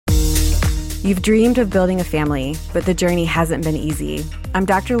You've dreamed of building a family, but the journey hasn't been easy. I'm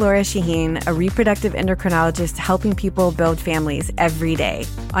Dr. Laura Shaheen, a reproductive endocrinologist helping people build families every day.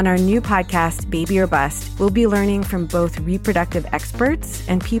 On our new podcast, Baby or Bust, we'll be learning from both reproductive experts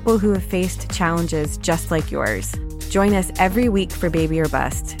and people who have faced challenges just like yours. Join us every week for Baby or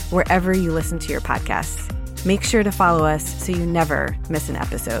Bust, wherever you listen to your podcasts. Make sure to follow us so you never miss an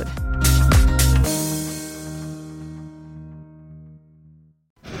episode.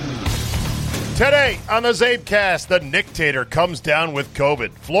 Today on the Zabecast, the Nictator comes down with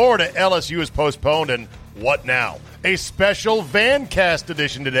COVID. Florida LSU is postponed, and what now? A special Vancast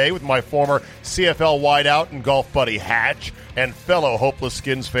edition today with my former CFL wideout and golf buddy Hatch and fellow Hopeless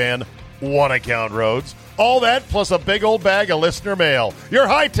Skins fan, One Account Rhodes. All that plus a big old bag of listener mail. Your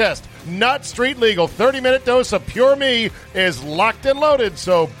high test, not street legal, 30-minute dose of pure me is locked and loaded,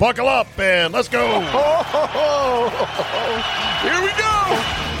 so buckle up and let's go. Here we go.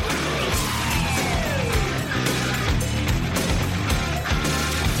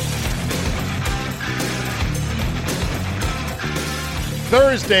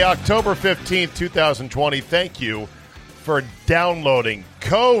 Thursday, October 15th, 2020. Thank you for downloading.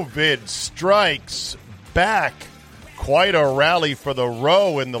 COVID strikes back. Quite a rally for the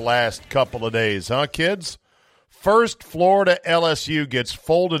row in the last couple of days, huh, kids? First, Florida LSU gets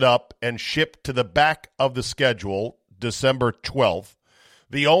folded up and shipped to the back of the schedule, December 12th.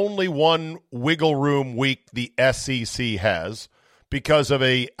 The only one wiggle room week the SEC has, because of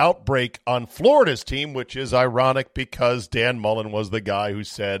a outbreak on Florida's team, which is ironic because Dan Mullen was the guy who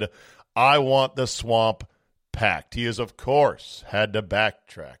said, I want the swamp packed. He has, of course, had to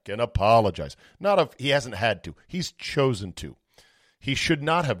backtrack and apologize. He hasn't had to. He's chosen to. He should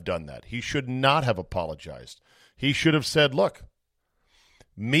not have done that. He should not have apologized. He should have said, look,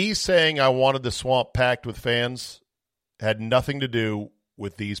 me saying I wanted the swamp packed with fans had nothing to do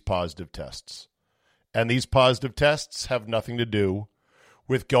with these positive tests. And these positive tests have nothing to do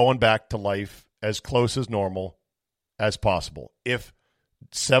with going back to life as close as normal as possible. If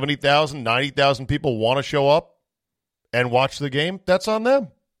 70,000, 90,000 people want to show up and watch the game, that's on them.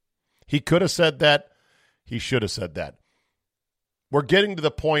 He could have said that. He should have said that. We're getting to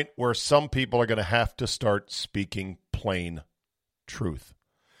the point where some people are going to have to start speaking plain truth.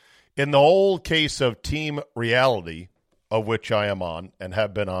 In the old case of Team Reality, of which I am on and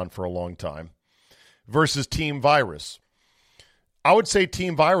have been on for a long time, versus Team Virus. I would say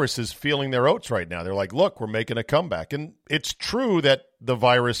Team Virus is feeling their oats right now. They're like, look, we're making a comeback. And it's true that the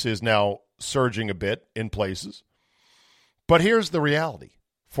virus is now surging a bit in places. But here's the reality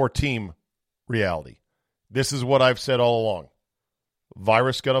for Team Reality. This is what I've said all along.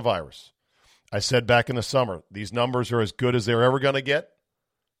 Virus gonna virus. I said back in the summer, these numbers are as good as they're ever going to get.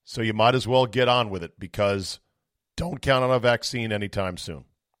 So you might as well get on with it because don't count on a vaccine anytime soon.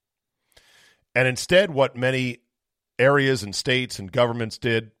 And instead, what many areas and states and governments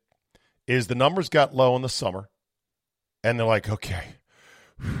did is the numbers got low in the summer, and they're like, okay,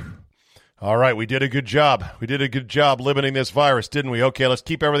 all right, we did a good job. We did a good job limiting this virus, didn't we? Okay, let's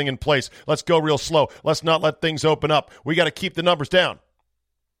keep everything in place. Let's go real slow. Let's not let things open up. We got to keep the numbers down.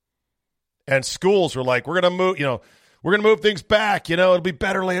 And schools were like, we're going to move things back. It'll be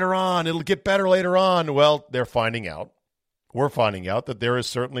better later on. It'll get better later on. Well, we're finding out that there is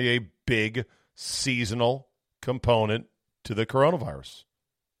certainly a big seasonal component to the coronavirus.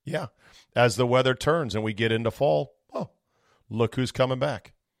 Yeah. As the weather turns and we get into fall, look who's coming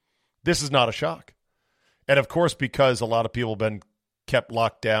back. This is not a shock. And of course, because a lot of people have been kept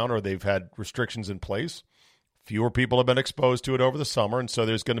locked down or they've had restrictions in place, fewer people have been exposed to it over the summer. And so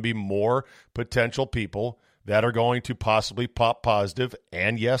there's going to be more potential people that are going to possibly pop positive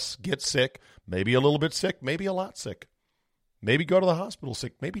and, yes, get sick, maybe a little bit sick, maybe a lot sick, maybe go to the hospital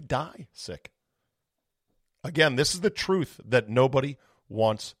sick, maybe die sick. Again, this is the truth that nobody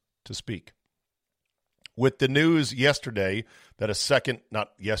wants to speak. With the news yesterday that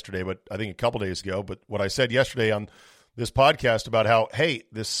not yesterday, but I think a couple days ago, but what I said yesterday on this podcast about how, hey,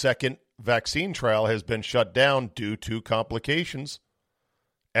 this second vaccine trial has been shut down due to complications.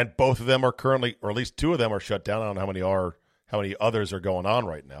 And both of them are currently, or at least two of them are shut down. I don't know how many others are going on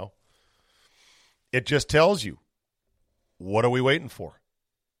right now. It just tells you, what are we waiting for?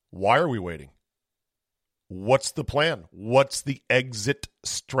 Why are we waiting? What's the plan? What's the exit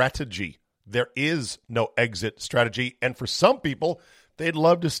strategy? There is no exit strategy. And for some people, they'd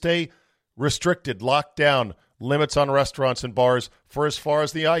love to stay restricted, locked down, limits on restaurants and bars for as far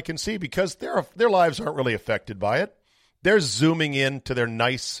as the eye can see because their lives aren't really affected by it. They're zooming in to their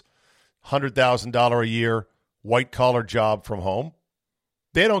nice $100,000 a year white-collar job from home.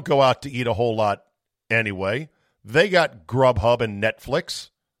 They don't go out to eat a whole lot anyway. They got Grubhub and Netflix.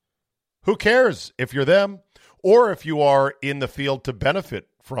 Who cares if you're them or if you are in the field to benefit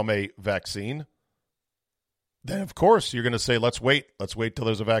from a vaccine? Then, of course, you're going to say, let's wait. Let's wait till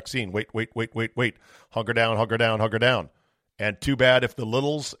there's a vaccine. Wait. Hunker down, hunker down, hunker down. And too bad if the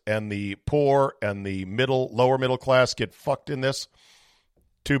littles and the poor and the lower middle class get fucked in this.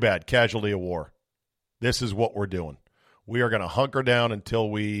 Too bad. Casualty of war. This is what we're doing. We are going to hunker down until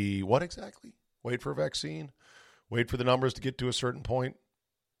we, what exactly? Wait for a vaccine? Wait for the numbers to get to a certain point?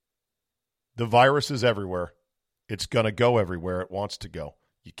 The virus is everywhere. It's going to go everywhere it wants to go.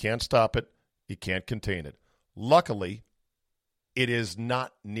 You can't stop it. You can't contain it. Luckily, it is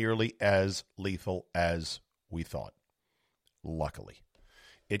not nearly as lethal as we thought. Luckily.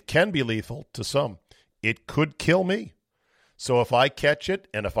 It can be lethal to some. It could kill me. So if I catch it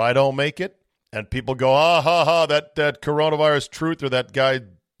and if I don't make it and people go, that coronavirus truth or that guy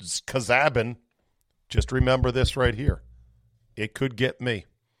Kazabin, just remember this right here. It could get me.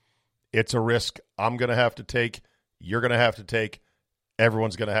 It's a risk I'm going to have to take. You're going to have to take.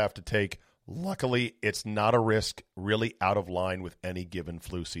 Everyone's going to have to take. Luckily, it's not a risk really out of line with any given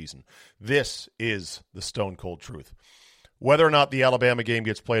flu season. This is the stone cold truth. Whether or not the Alabama game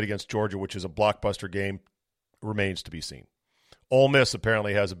gets played against Georgia, which is a blockbuster game, remains to be seen. Ole Miss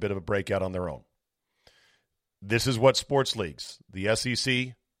apparently has a bit of a breakout on their own. This is what sports leagues, the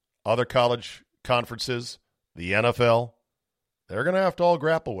SEC, other college conferences, the NFL, they're going to have to all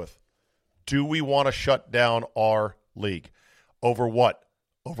grapple with. Do we want to shut down our league? Over what?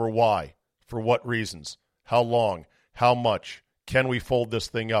 Over why? For what reasons? How long? How much? Can we fold this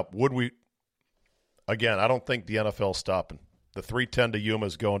thing up? Would we? Again, I don't think the NFL's stopping. The 310 to Yuma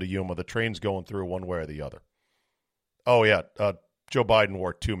is going to Yuma. The train's going through one way or the other. Oh, yeah. Joe Biden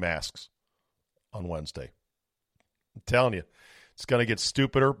wore 2 masks on Wednesday. I'm telling you, it's going to get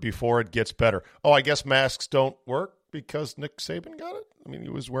stupider before it gets better. Oh, I guess masks don't work because Nick Saban got it? I mean, he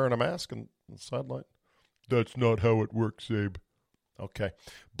was wearing a mask on the sideline. That's not how it works, Sabe. Okay.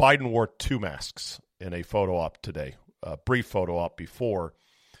 Biden wore 2 masks in a photo op today, a brief photo op before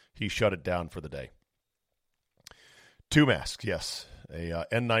he shut it down for the day. 2 masks, yes. A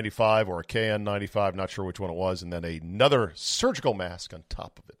N95 or a KN95, not sure which one it was, and then another surgical mask on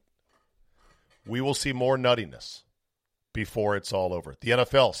top of it. We will see more nuttiness before it's all over. The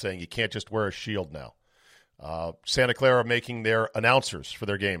NFL saying you can't just wear a shield now. Santa Clara making their announcers for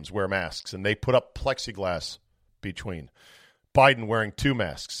their games wear masks, and they put up plexiglass between. Biden wearing 2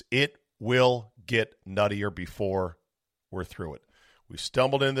 masks. It will get nuttier before we're through it. We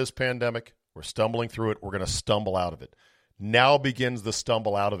stumbled into this pandemic. We're stumbling through it. We're going to stumble out of it. Now begins the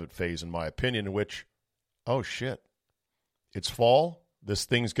stumble out of it phase, in my opinion, in which, oh, shit, it's fall. This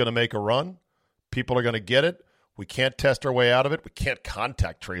thing's going to make a run. People are going to get it. We can't test our way out of it. We can't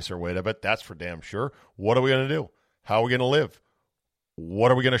contact trace our way out of it. That's for damn sure. What are we going to do? How are we going to live?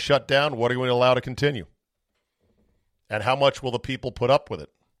 What are we going to shut down? What are we going to allow to continue? And how much will the people put up with it?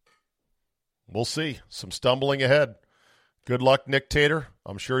 We'll see. Some stumbling ahead. Good luck, Nick Tater.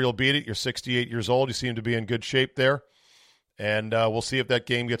 I'm sure you'll beat it. You're 68 years old. You seem to be in good shape there. And we'll see if that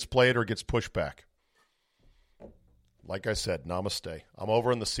game gets played or gets pushed back. Like I said, namaste. I'm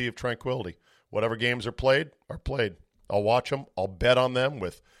over in the sea of tranquility. Whatever games are played, are played. I'll watch them. I'll bet on them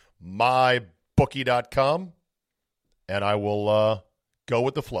with mybookie.com. And I will go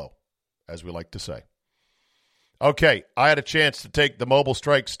with the flow, as we like to say. Okay, I had a chance to take the Mobile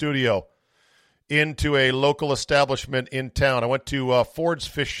Strike studio into a local establishment in town. I went to Ford's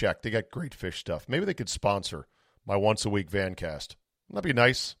Fish Shack. They got great fish stuff. Maybe they could sponsor my once-a-week Vancast. That'd be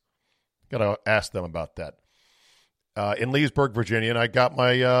nice. Got to ask them about that. In Leesburg, Virginia, and I got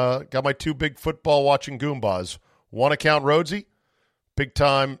my 2 big football-watching Goombas. One account, Rhodesy,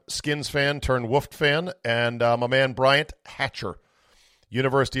 big-time Skins fan turned Wolf fan, and my man Bryant Hatcher,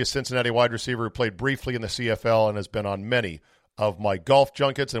 University of Cincinnati wide receiver who played briefly in the CFL and has been on many of my golf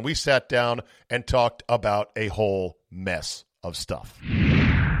junkets, and we sat down and talked about a whole mess of stuff.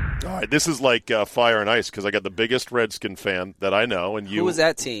 All right, this is like fire and ice because I got the biggest Redskin fan that I know, and you. Who was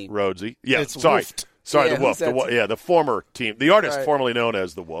that team? Rhodesy. Yeah, it's sorry. Wolfed. Sorry, yeah, the Wolf. The former team. The artist right. formerly known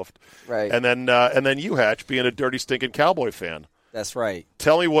as the Wolf. Right. And then you, Hatch, being a dirty, stinking Cowboy fan. That's right.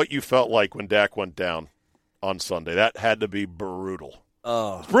 Tell me what you felt like when Dak went down on Sunday. That had to be brutal.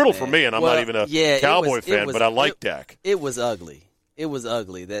 Oh, it's brutal man. for me, and I'm not even a Cowboy fan, but I like Dak. It was ugly. It was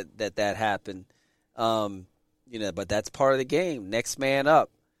ugly that happened. But that's part of the game. Next man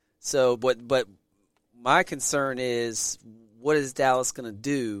up. So, but my concern is, what is Dallas going to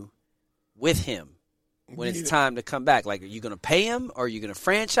do with him when it's time to come back? Like, are you going to pay him? Or are you going to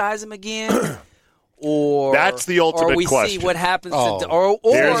franchise him again? Or that's the ultimate we question. See what happens.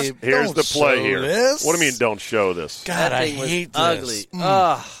 Here's the play here. This? What do you mean? Don't show this? God, I hate ugly. this. Look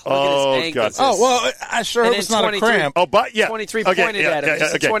at his ankles. God. Oh, well, I sure hope it's not a cramp. Oh, but yeah. 23 okay, pointed at him.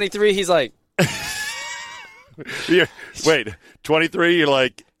 Okay. 23, he's like, wait, 23, you're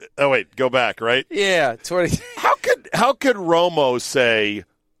like, oh, wait, go back, right? yeah, 20. How could Romo say,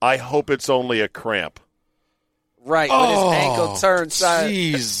 I hope it's only a cramp? Right, when his ankle turns side.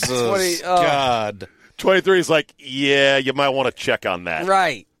 Jesus, God. 23 is like, yeah, you might want to check on that.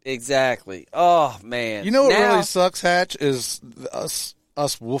 Right, exactly. Oh, man. You know what Now, really sucks, Hatch, is us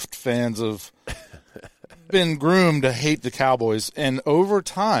Wolf fans have been groomed to hate the Cowboys, and over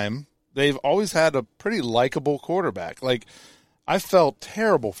time, they've always had a pretty likable quarterback. Like, I felt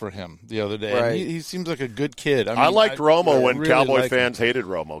terrible for him the other day. Right. He seems like a good kid. I liked Romo when really Cowboy like fans hated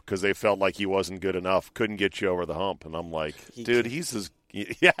Romo because they felt like he wasn't good enough, couldn't get you over the hump. And I'm like, dude, he's as –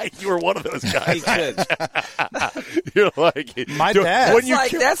 yeah, you were one of those guys. he could. You're like – My dad.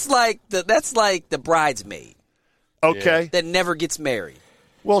 That's like the bridesmaid Okay. that never gets married.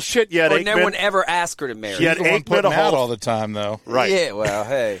 Well, shit, you had Or Aikman. no one ever asked her to marry. Yeah. He's the one Aikman putting a out Hall- all the time, though. Right. Yeah, well,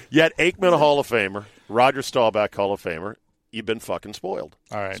 hey. You had Aikman, a Hall of Famer, Roger Staubach, Hall of Famer. You've been fucking spoiled.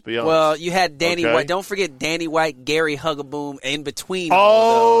 All right. Let's be honest. Well, you had Danny Okay. White. Don't forget Danny White, Gary Hugaboom in between all of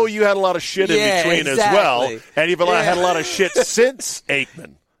Oh, those. you had a lot of shit in Yeah, between exactly. as well. And you've Yeah. had a lot of shit since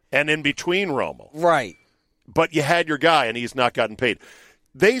Aikman and in between Romo. Right. But you had your guy, and he's not gotten paid.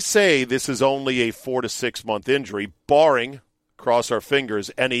 They say this is only a 4 to 6 month injury, barring, cross our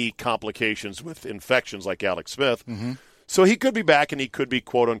fingers, any complications with infections like Alex Smith. Mm-hmm. So he could be back, and he could be,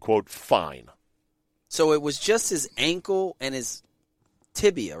 quote-unquote, fine. So it was just his ankle and his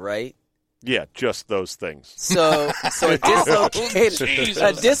tibia, right? Yeah, just those things. So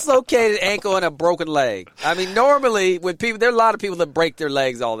a dislocated ankle and a broken leg. I mean, normally when there are a lot of people that break their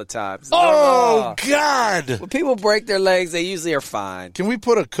legs all the time. So Oh, God. when people break their legs, they usually are fine. Can we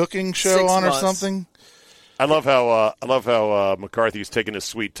put a cooking show 6 on or months. something? I love how McCarthy's taking his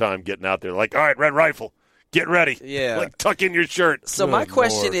sweet time getting out there. Like, all right, Red Rifle, get ready. Yeah. Like, tuck in your shirt. So Good my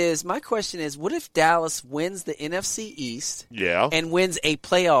question Lord. is, what if Dallas wins the NFC East Yeah. and wins a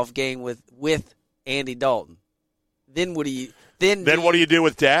playoff game with Andy Dalton? Then what do you What do you do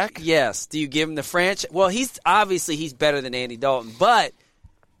with Dak? Yes. Do you give him the franchise? Well, he's better than Andy Dalton, but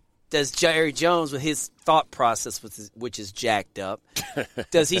does Jerry Jones, with his thought process, which is jacked up,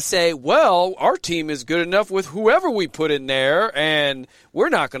 does he say, well, our team is good enough with whoever we put in there, and we're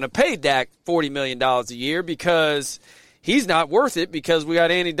not going to pay Dak $40 million a year because he's not worth it because we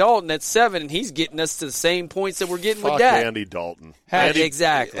got Andy Dalton at 7, and he's getting us to the same points that we're getting Fuck with Dak. Andy Dalton.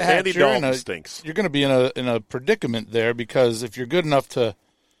 Exactly. Andy You're Dalton in a- stinks. You're going to be in a predicament there because if you're good enough to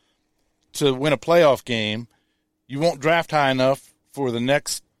win a playoff game, you won't draft high enough for the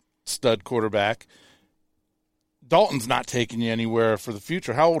next stud quarterback. Dalton's not taking you anywhere for the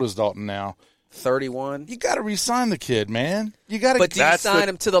future. How old is Dalton now? 31. You got to re-sign the kid, man. You got to. But do you sign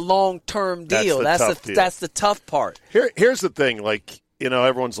him to the long-term deal? That's the tough part. Here's the thing. Like,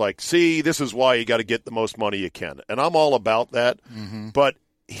 everyone's like, see, this is why you got to get the most money you can. And I'm all about that. Mm-hmm. But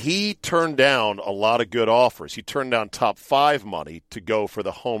he turned down a lot of good offers. He turned down top 5 money to go for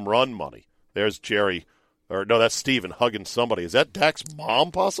the home run money. There's Jerry. Or no, that's Steven hugging somebody. Is that Dak's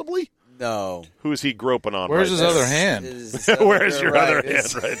mom, possibly? No. Who is he groping on? Where's right his there? other hand? Where's your other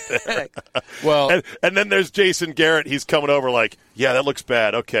hand right there? Well, and then there's Jason Garrett. He's coming over like, yeah, that looks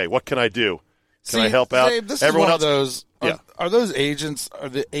bad. Okay, what can I do? Can I help out? Dave, this Everyone is one else. of those. Yeah. Are those agents? Are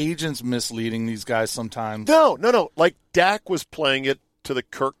the agents misleading these guys sometimes? No. Like Dak was playing it to the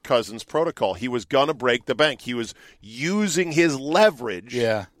Kirk Cousins protocol. He was going to break the bank. He was using his leverage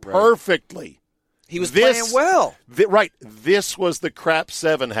perfectly. He was playing well. Right. This was the crap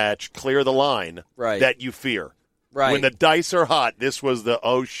 7 hatch, clear the line that you fear. Right. When the dice are hot, this was the,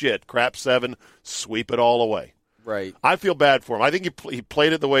 oh, shit, crap 7, sweep it all away. Right. I feel bad for him. I think he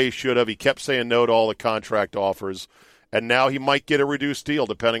played it the way he should have. He kept saying no to all the contract offers, and now he might get a reduced deal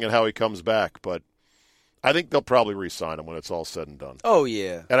depending on how he comes back. But I think they'll probably re-sign him when it's all said and done. Oh,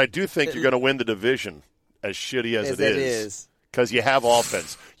 yeah. And I do think you're going to win the division, as shitty as it is. Because you have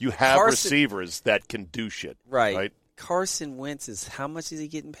offense. You have receivers that can do shit. Right. Carson Wentz is, how much is he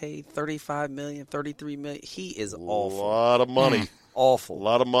getting paid? $35 million, $33 million? He is awful. A lot of money. Awful. A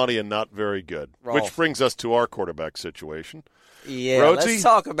lot of money and not very good. Awful. Which brings us to our quarterback situation. Yeah, Rhodesy? let's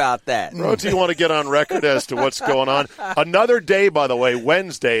talk about that. Rhodesy, you want to get on record as to what's going on? Another day, by the way,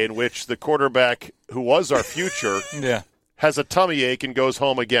 Wednesday, in which the quarterback who was our future has a tummy ache and goes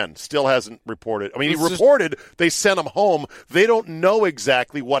home again. Still hasn't reported. I mean, he reported they sent him home. They don't know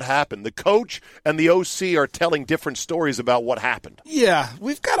exactly what happened. The coach and the OC are telling different stories about what happened. Yeah,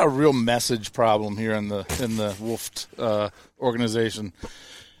 we've got a real message problem here in the Wolf organization.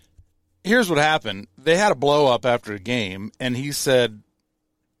 Here's what happened. They had a blow-up after a game, and he said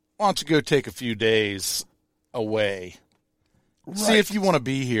why don't you go take a few days away? Right. See if you want to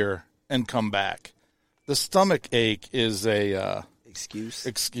be here and come back. The stomach ache is a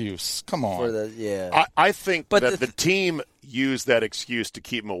excuse. Come on. I think that the team used that excuse to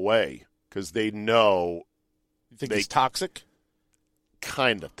keep him away because they know. You think he's toxic?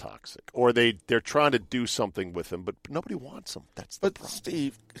 Kind of toxic. Or they're trying to do something with him, but nobody wants him. That's the problem.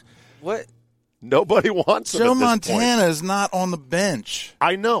 Steve. What? Nobody wants him. Joe at this Montana point. is not on the bench.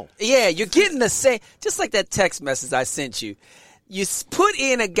 I know. Yeah, you're getting the same. Just like that text message I sent you. You put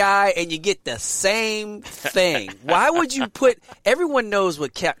in a guy and you get the same thing. Why would you put – everyone knows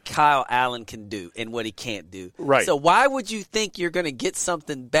what Kyle Allen can do and what he can't do. Right. So why would you think you're going to get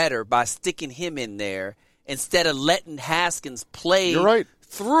something better by sticking him in there instead of letting Haskins play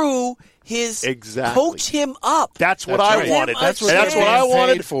through his coach him up? That's what I wanted. That's what I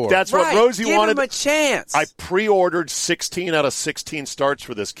wanted. For. That's what Rosie wanted. Give him a chance. I pre-ordered 16 out of 16 starts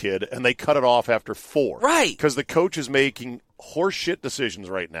for this kid, and they cut it off after 4. Right. Because the coach is making horseshit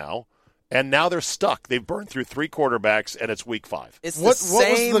decisions right now, and now they're stuck. They've burned through 3 quarterbacks, and it's week 5. It's the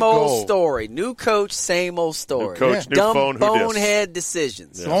same old story. New coach, same old story. New coach, new Dumb phone, who bonehead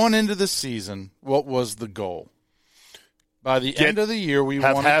decisions. Yeah. Going into the season, what was the goal? By the end of the year, we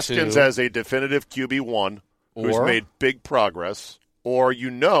have wanted Haskins as a definitive QB1 who's made big progress, or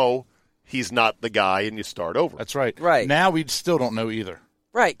he's not the guy and you start over. That's right. Right. Now we still don't know either.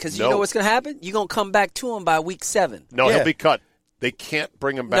 Right, because you know what's going to happen? You're going to come back to him by week 7. No, he'll be cut. They can't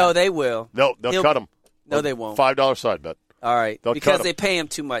bring him back. No, they will. No, they'll cut him. No, they won't. $5 side bet. All right, because they pay him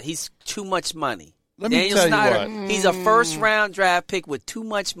too much. He's too much money. Daniel Snyder, he's a first-round draft pick with too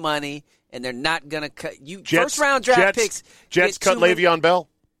much money, and they're not going to cut you. First-round draft picks. Jets cut Le'Veon Bell.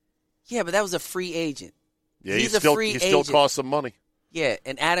 Yeah, but that was a free agent. Yeah, he's a free agent. He still costs some money. Yeah,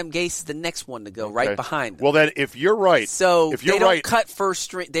 and Adam Gase is the next one to go right behind him. Well, then, if you're right, they don't cut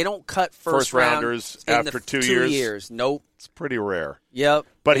first rounders after 2 years. Nope, it's pretty rare. Yep,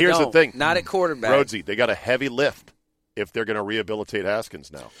 but here's the thing: not at quarterback. Rhodesy, they got a heavy lift if they're going to rehabilitate Haskins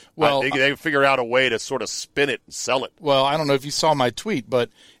now. Well, they figure out a way to sort of spin it and sell it. Well, I don't know if you saw my tweet, but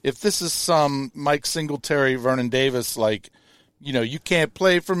if this is some Mike Singletary, Vernon Davis, you can't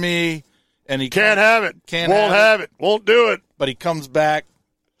play for me. And he can't have it. Won't have it. Won't do it. But he comes back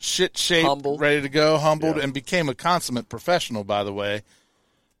shit-shaped, ready to go, humbled, and became a consummate professional, by the way.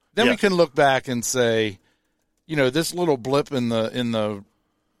 Then we can look back and say, this little blip in the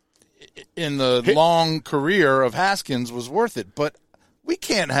long career of Haskins was worth it. But we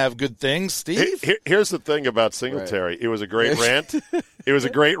can't have good things, Steve. Here's the thing about Singletary. Right. It was a great rant. It was a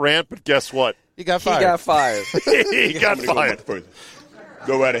great rant, but guess what? He got fired. He got fired.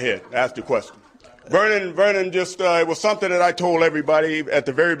 Go right ahead. Ask the question. Vernon just, it was something that I told everybody at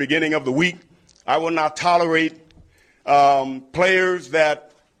the very beginning of the week. I will not tolerate players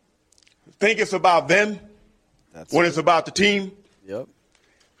that think it's about them when it's about the team. Yep.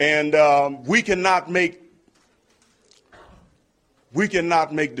 And we cannot make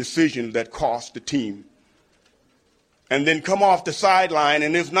decisions that cost the team and then come off the sideline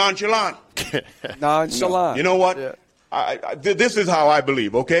and it's nonchalant. Nonchalant. You know what? Yeah. This is how I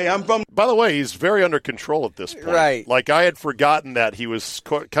believe, okay? By the way, he's very under control at this point. Right. Like, I had forgotten that he was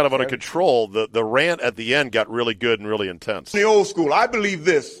kind of under control. The rant at the end got really good and really intense. In the old school, I believe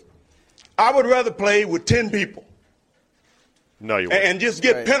this. I would rather play with 10 people. No, you wouldn't. And just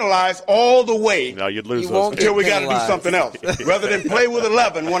get penalized all the way. No, you'd lose those until we got to do something else. Rather than play with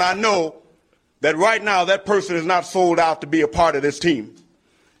 11 when I know that right now that person is not sold out to be a part of this team.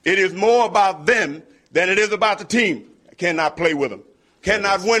 It is more about them than it is about the team. Cannot play with them.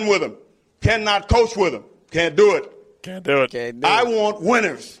 Cannot win with them. Cannot coach with them. Can't do it. Can't do it. I want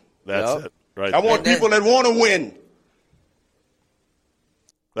winners. That's it. Right. I want people that want to win.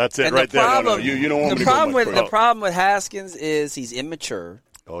 That's it. And right there. No, you don't want me to go much further. The problem with Haskins is he's immature.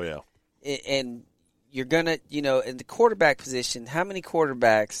 Oh yeah. And you're gonna, in the quarterback position, how many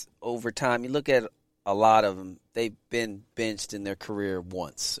quarterbacks over time? You look at a lot of them. They've been benched in their career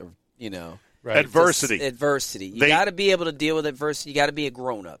once, or Right. Adversity. You got to be able to deal with adversity. You got to be a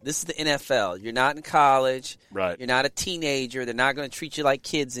grown-up. This is the NFL. You're not in college. Right. You're not a teenager. They're not going to treat you like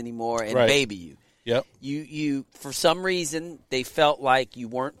kids anymore and baby you. Yep. You for some reason, they felt like you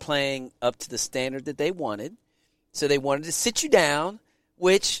weren't playing up to the standard that they wanted, so they wanted to sit you down,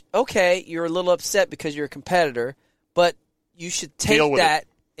 which, okay, you're a little upset because you're a competitor, but you should take that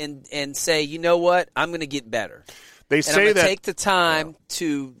and say, you know what, I'm going to get better. They say I'm going to take the time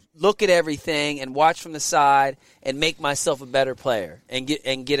to look at everything and watch from the side and make myself a better player and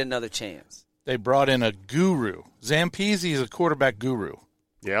get another chance. They brought in a guru. Zampese is a quarterback guru.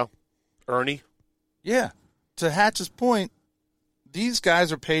 Yeah. Ernie. Yeah. To Hatch's point, these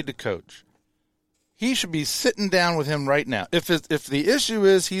guys are paid to coach. He should be sitting down with him right now. If the issue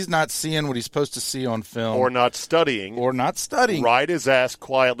is he's not seeing what he's supposed to see on film. Or not studying. Ride his ass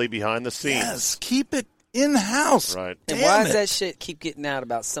quietly behind the scenes. Yes, keep it in-house. Right. And why does that shit keep getting out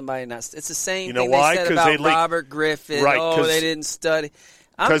about somebody not – it's the same thing why? they said about Robert Griffin. Right, they didn't study.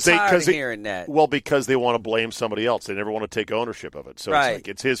 I'm tired of hearing that. Well, because they want to blame somebody else. They never want to take ownership of it. So right. It's like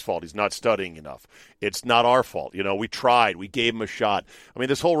it's his fault. He's not studying enough. It's not our fault. We tried. We gave him a shot. I mean,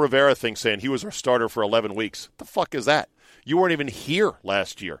 this whole Rivera thing saying he was our starter for 11 weeks. What the fuck is that? You weren't even here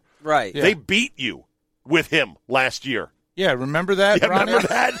last year. Right. Yeah. They beat you with him last year. Yeah, remember that? Yeah, remember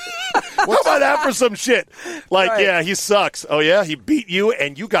that? How about that for some shit? Like, right. Yeah, he sucks. Oh, yeah? He beat you,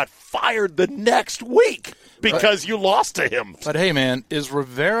 and you got fired the next week because you lost to him. But, hey, man, is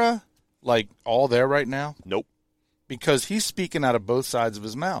Rivera, all there right now? Nope. Because he's speaking out of both sides of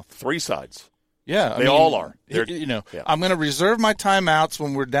his mouth. 3 sides. Yeah. They all are. Yeah. I'm going to reserve my timeouts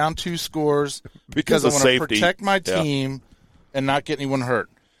when we're down 2 scores because I want to protect my team and not get anyone hurt.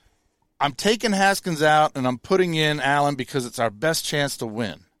 I'm taking Haskins out, and I'm putting in Allen because it's our best chance to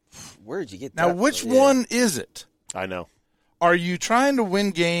win. Where'd you get that? Now, which one is it? I know. Are you trying to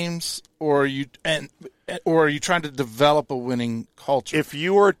win games, or are you trying to develop a winning culture? If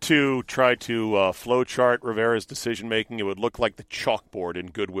you were to try to flowchart Rivera's decision-making, it would look like the chalkboard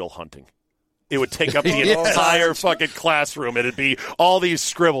in Good Will Hunting. It would take up the entire fucking classroom. It'd be all these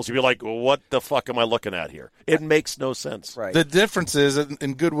scribbles. You'd be like, what the fuck am I looking at here? It makes no sense. Right. The difference is,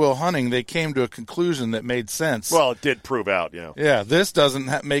 in Good Will Hunting, they came to a conclusion that made sense. Well, it did prove out, yeah. Yeah, this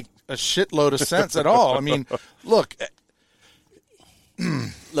doesn't make a shitload of sense at all. I mean, look.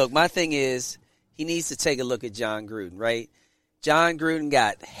 Look, my thing is, he needs to take a look at John Gruden, right? John Gruden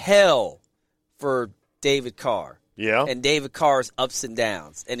got hell for David Carr. Yeah. And David Carr's ups and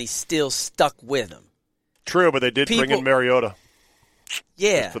downs, and he's still stuck with him. True, but they did bring in Mariota.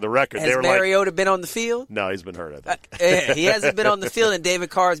 Yeah. Just for the record. Has Mariota been on the field? No, he's been hurt, I think. He hasn't been on the field, and David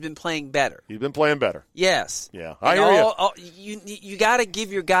Carr has been playing better. He's been playing better. Yes. Yeah, I hear you. You got to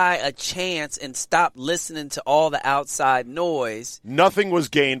give your guy a chance and stop listening to all the outside noise. Nothing was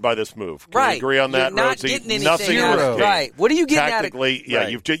gained by this move. Can right. we agree on that, You're not Rhodesy? getting anything Nothing out was of it. gained. Right. What are you getting Tactically, out of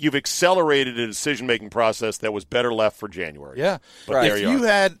it? Yeah, you've accelerated a decision-making process that was better left for January. Yeah. But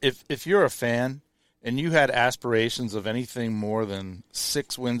right. If you're a fan and you had aspirations of anything more than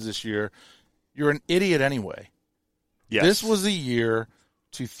 6 wins this year, you're an idiot anyway. Yes. This was a year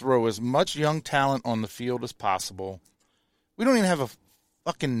to throw as much young talent on the field as possible. We don't even have a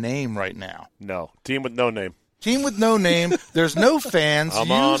fucking name right now. No. Team with no name. Team with no name. There's no fans.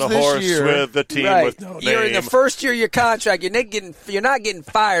 I'm on a horse with the team with no name. You're in the first year of your contract. You're not getting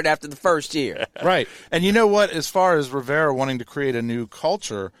fired after the first year. Right. And you know what? As far as Rivera wanting to create a new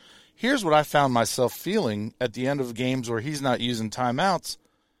culture, here's what I found myself feeling at the end of games where he's not using timeouts.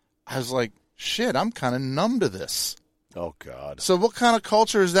 I was like, shit, I'm kind of numb to this. Oh, God. So what kind of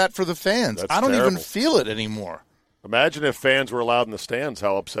culture is that for the fans? That's I don't terrible. even feel it anymore. Imagine if fans were allowed in the stands,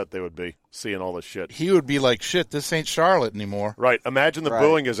 how upset they would be seeing all this shit. He would be like, shit, this ain't Charlotte anymore. Right. Imagine the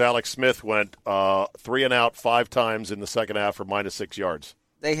booing as Alex Smith went 3 and out 5 times in the second half for -6 yards.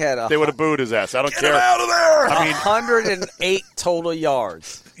 They would have booed his ass. I don't care. Get him out of there! I mean, 108 total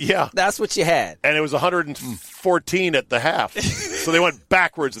yards. Yeah. That's what you had. And it was 114 at the half. So they went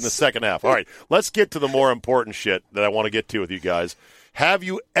backwards in the second half. All right, let's get to the more important shit that I want to get to with you guys. Have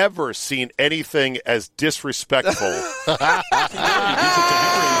you ever seen anything as disrespectful as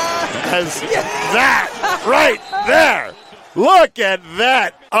that right there? Look at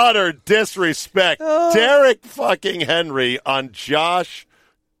that utter disrespect. Derek fucking Henry on Josh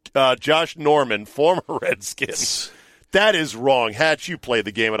Norman, former Redskin. That is wrong. Hatch, you played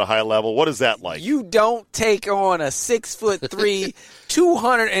the game at a high level. What is that like? You don't take on a 6'3",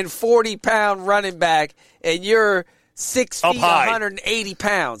 240-pound running back, and you're 6 feet, 180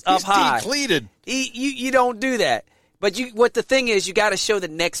 pounds up high. He's decleated. You don't do that. But what the thing is, you got to show the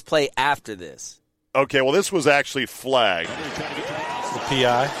next play after this. Okay, well, this was actually flagged. The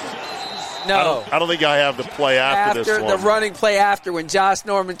PI? No. I don't think I have the play after this one. The running play after when Josh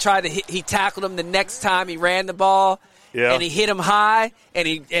Norman tried to he tackled him the next time he ran the ball. Yeah. And he hit him high,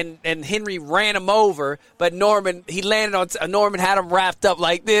 and Henry ran him over, but Norman had him wrapped up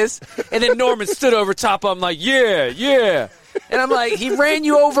like this, and then Norman stood over top of him like, yeah. And I'm like, he ran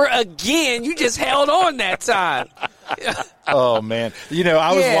you over again. You just held on that time. Oh man!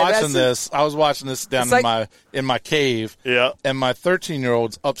 I was watching this down in my cave. Yeah. And my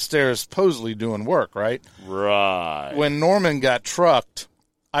 13-year-old's upstairs supposedly doing work. Right. Right. When Norman got trucked,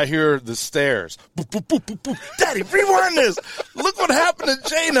 I hear the stairs. Boop, boop, boop, boop, boop. Daddy, rewind this. Look what happened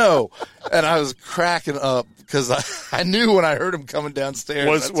to Jano. And I was cracking up because I knew when I heard him coming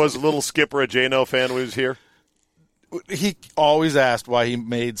downstairs. Was little Skipper a J-No fan when he was here? He always asked why he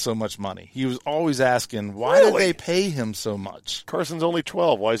made so much money. He was always asking, why did they pay him so much? Carson's only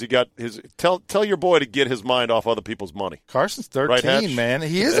 12. Why has he got his – tell your boy to get his mind off other people's money. Carson's 13, right, man.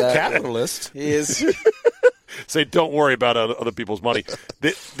 He is a capitalist. He is. Say, don't worry about other people's money.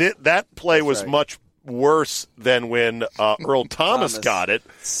 That play was much worse than when Earl Thomas got it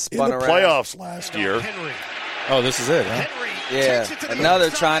in the playoffs last year. Oh, this is it, huh? Yeah, another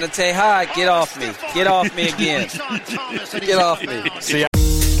trying to say hi. Get off me. Get off me again. Get off me. See,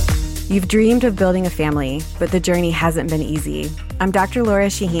 You've dreamed of building a family, but the journey hasn't been easy. I'm Dr. Laura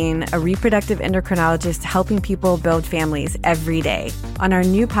Shaheen, a reproductive endocrinologist helping people build families every day. On our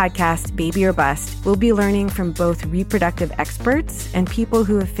new podcast, Baby or Bust, we'll be learning from both reproductive experts and people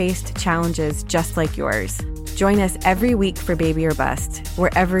who have faced challenges just like yours. Join us every week for Baby or Bust,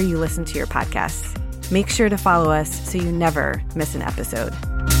 wherever you listen to your podcasts. Make sure to follow us so you never miss an episode.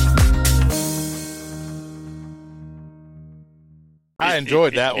 I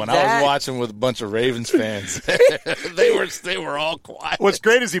enjoyed that one. I was watching with a bunch of Ravens fans. they were all quiet. What's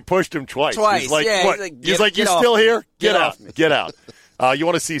great is he pushed him twice. Twice, He's like, yeah. what? He's like, you still here? Get out. Off me. Get out. You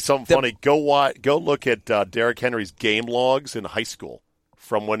want to see something funny? Go look at Derrick Henry's game logs in high school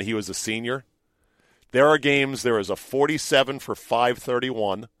from when he was a senior. There are games. There is a 47 for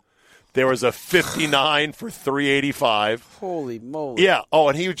 531. There was a 59 for 385. Holy moly. Yeah. Oh,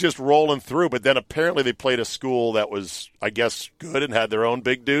 and he was just rolling through. But then apparently they played a school that was, I guess, good and had their own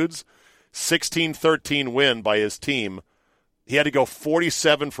big dudes. 16-13 win by his team. He had to go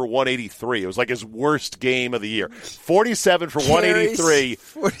 47 for 183. It was like his worst game of the year. 47 for 183.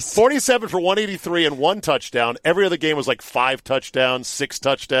 47 for 183 and one touchdown. Every other game was like 5 touchdowns, 6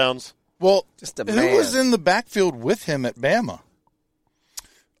 touchdowns. Well, Just a who man. was in the backfield with him at Bama?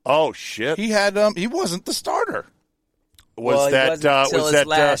 Oh, shit. He had he wasn't the starter. Well, he wasn't until his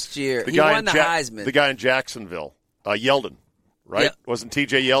last year. The He guy won the Heisman. The guy in Jacksonville, Yeldon, right? Yeah. Wasn't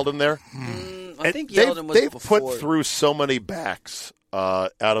TJ Yeldon there? I think Yeldon was they've before. put through so many backs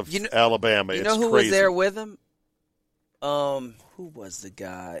out of Alabama. You know it's who crazy. was there with him? Who was the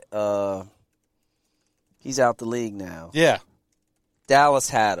guy? He's out the league now. Yeah. Dallas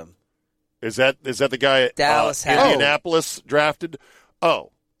had him. Is that the guy Dallas had Indianapolis drafted?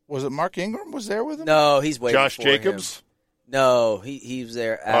 Oh, Was it Mark Ingram was there with him? No, he's waiting Josh for Jacobs? him. No, he was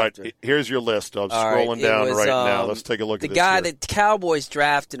there All after. right, here's your list. I'm All right, scrolling it down was, right now. Let's take a look the at this guy here. that Cowboys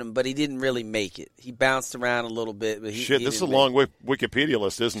drafted him, but he didn't really make it. He bounced around a little bit. But he This is a didn't long make Wikipedia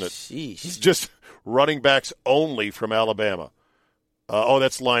list, isn't it? it. Sheesh. It's just running backs only from Alabama.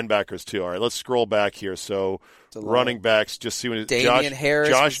 That's linebackers, too. All right, let's scroll back here. So running backs, just see what it is. Damian Harris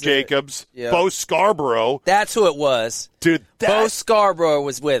Josh was there. Jacobs, Yep. Bo Scarborough. That's who it was. Dude, Bo Scarborough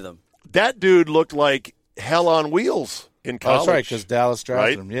was with him. that dude looked like hell on wheels in Oh, college. that's right, because Dallas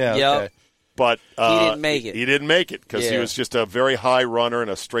drafted Right? him. Yeah, Yep. okay. But He didn't make it. He didn't make it because he Yeah. was just a very high runner and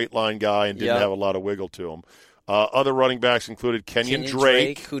a straight line guy and didn't Yep. have a lot of wiggle to him. Other running backs included Kenyon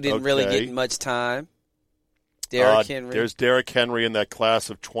Drake, who didn't really Okay. get much time. Derrick Henry. There's Derrick Henry in that class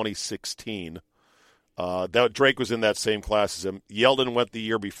of 2016. Drake was in that same class as him. Yeldon went the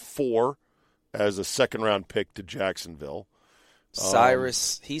year before as a second-round pick to Jacksonville.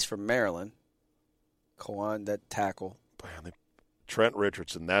 Cyrus, he's from Maryland. Kwan, that tackle. Man, Trent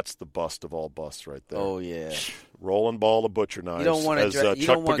Richardson, that's the bust of all busts right there. Oh, yeah. Rolling ball of butcher knives. You don't wanna as you Chuck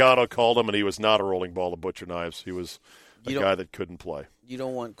don't want- Pagano called him, and he was not a rolling ball of butcher knives. He was a You don't- guy that couldn't play. You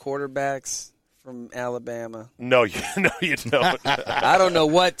don't want quarterbacks from Alabama. No, you don't. I don't know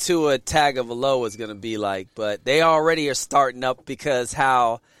what Tua Tagovailoa is going to be like, but they already are starting up because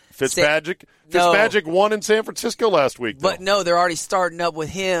how Fitzmagic No. won in San Francisco last week. But though. no, they're already starting up with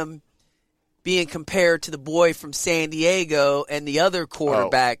him being compared to the boy from San Diego and the other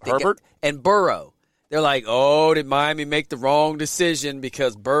quarterback. Herbert? And Burrow. They're like, oh, did Miami make the wrong decision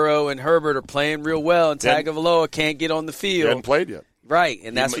because Burrow and Herbert are playing real well and Tagovailoa can't get on the He field. hadn't played yet. Right,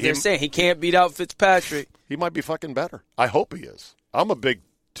 and that's what they're saying. He can't beat out Fitzpatrick. He might be fucking better. I hope he is. I'm a big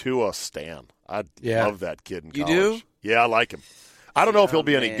Tua stan. I love that kid in You college. do? Yeah, I like him. I don't know if he'll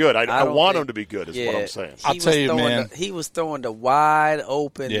be any man. good. I don't want think- him to be good is yeah, what I'm saying. I'll tell you, man. He was throwing the wide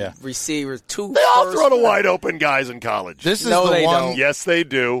open Yeah. receivers. They all throw to wide open guys in college. This is No, the they one. don't. Yes, they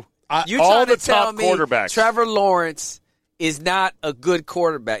do. You all trying the to tell top me quarterbacks. Trevor Lawrence is not a good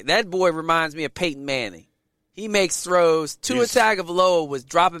quarterback? That boy reminds me of Peyton Manning. He makes throws. Tua Tagovailoa was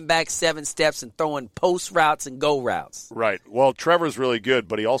dropping back 7 steps and throwing post routes and go routes. Right. Well, Trevor's really good,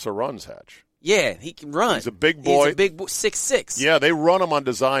 but he also runs, Hatch. Yeah, he can run. He's a big boy. He's a big boy, 6'6". Yeah, they run him on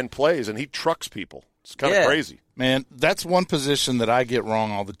design plays, and he trucks people. It's kind of crazy. Man, that's one position that I get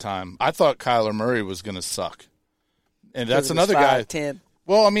wrong all the time. I thought Kyler Murray was going to suck. And that's another guy. 5'10".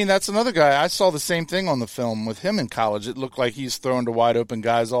 Well, I mean, that's another guy. I saw the same thing on the film with him in college. It looked like he's throwing to wide open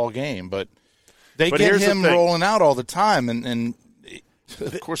guys all game, but get him rolling out all the time, and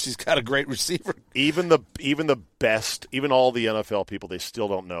of course he's got a great receiver. Even the best, even all the NFL people, they still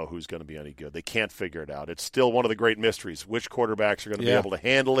don't know who's going to be any good. They can't figure it out. It's still one of the great mysteries. Which quarterbacks are going to be able to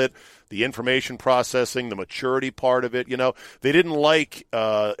handle it, the information processing, the maturity part of it. You know, they didn't like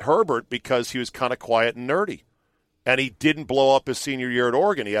Herbert because he was kind of quiet and nerdy. And he didn't blow up his senior year at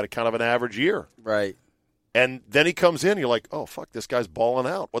Oregon. He had a kind of an average year. Right. And then he comes in, you're like, oh, fuck, this guy's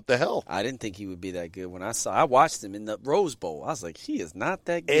balling out. What the hell? I didn't think he would be that good. When I watched him in the Rose Bowl, I was like, he is not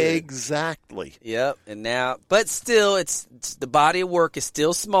that good. Exactly. Yep. And now, but still, it's the body of work is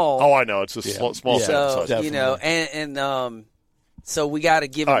still small. Oh, I know. It's a small so, size. you know, and so we got to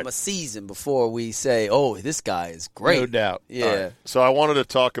give him a season before we say, oh, this guy is great. No doubt. Yeah. Right. So I wanted to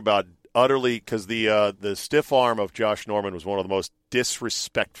talk about utterly, because the stiff arm of Josh Norman was one of the most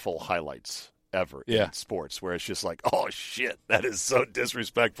disrespectful highlights ever in sports, where it's just like, oh, shit, that is so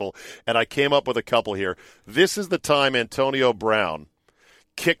disrespectful. And I came up with a couple here. This is the time Antonio Brown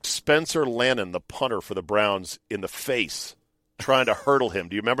kicked Spencer Lannon, the punter for the Browns, in the face, trying to hurdle him.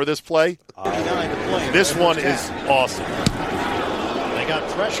 Do you remember this play? This one is awesome. They got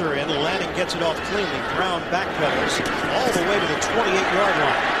pressure in. Lanning gets it off cleanly. Brown backpedals all the way to the 28-yard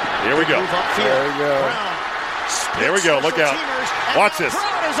line. Here we go. Move upfield. There we go. Brown There we go. Look out. Watch this.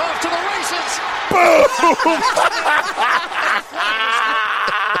 Brown is off to the races.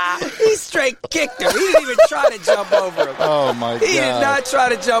 He straight kicked him. He didn't even try to jump over him. Oh, my God. He did not try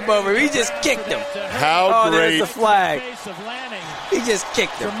to jump over him. He just kicked him. How great. There's the flag. He just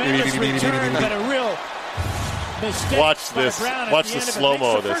kicked him. Tremendous return, but a real mistake. Watch this. Watch the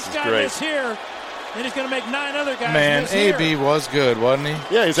slow-mo. This is great. Here, and he's going to make 9 other guys Man, miss AB here. was good, wasn't he?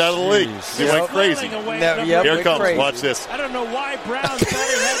 Yeah, he's out of the league. He went crazy. Yep, Here it comes. crazy. Watch this. I don't know why Brown thought he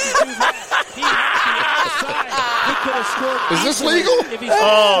had to do that. He had to be outside. He could have scored. Is this easily legal? if he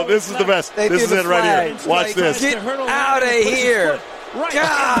Oh, this is the best. They This is threw it the right flag. here. Watch this. Get out of here. Right.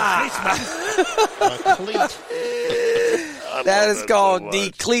 God. That is called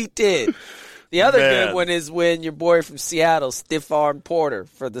decleated. The other good one is when your boy from Seattle stiff-armed Porter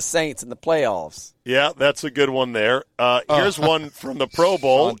for the Saints in the playoffs. Yeah, that's a good one there. Here's one from the Pro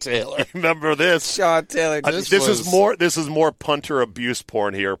Bowl. Sean Taylor. Remember this? Sean Taylor. This is more punter abuse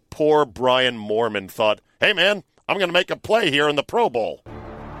porn here. Poor Brian Moorman thought, hey, man, I'm going to make a play here in the Pro Bowl. Boom!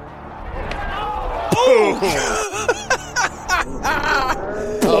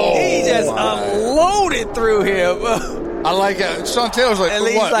 He just unloaded through him. I like it. Sean Taylor's like, And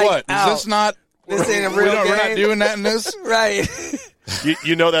he's what? like, What? out. Is this not? This ain't a real We're not game. doing that in this? Right.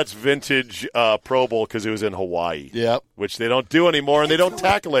 You know that's vintage Pro Bowl because it was in Hawaii. Yep. Which they don't do anymore, and they don't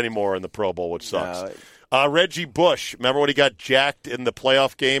tackle anymore in the Pro Bowl, which sucks. Reggie Bush, remember when he got jacked in the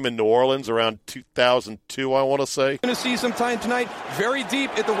playoff game in New Orleans around 2002, I want to say? Going to see some time tonight very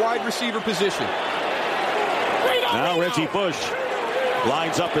deep at the wide receiver position. Now Reggie Bush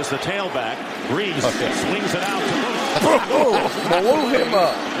lines up as the tailback. Breeze swings it out to Bush. Blew him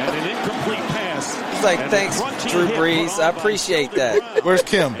up. And an incomplete pass. He's like, thanks, Drew Brees. I appreciate that. Where's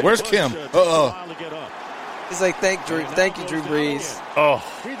Kim? Where's Kim? He's like, thank you, Drew Brees. Oh,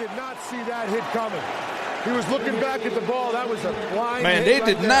 He did not see that hit coming. He was looking back at the ball. That was a blind Man, hit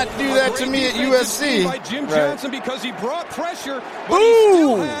they did not do that to me at USC. By Jim Johnson because he brought pressure.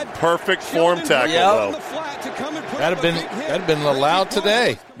 Boom! perfect form tackle, though. That'd have been allowed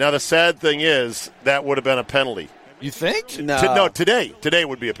today. Now, the sad thing is that would have been a penalty. You think? No. Today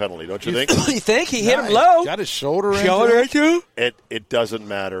would be a penalty, don't you think? You think? He hit him low. Got his shoulder you? It doesn't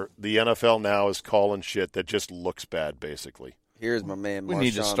matter. The NFL now is calling shit that just looks bad, basically. Here's my man, We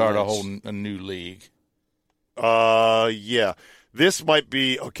need to Marshawn start Lynch. a new league. Yeah. This might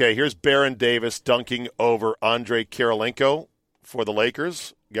be, okay, here's Baron Davis dunking over Andrei Kirilenko for the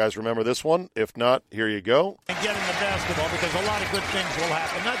Lakers. You guys remember this one? If not, here you go. And get in the basketball because a lot of good things will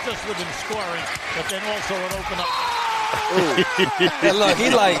happen, not just with him scoring, but then also it open up. And look, he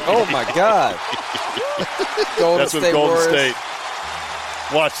like, oh my God. Golden That's with State Golden Warriors. State.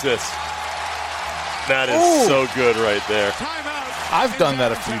 Watch this. That is so good right there. I've done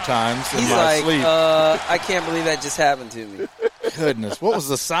that a few times in He's my like, sleep. I can't believe that just happened to me. Goodness, what was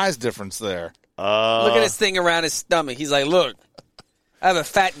the size difference there? Look at this thing around his stomach. He's like, look, I have a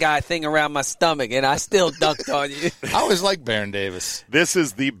fat guy thing around my stomach, and I still dunked on you. I always liked Baron Davis. This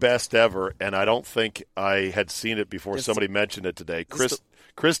is the best ever, and I don't think I had seen it before somebody mentioned it today.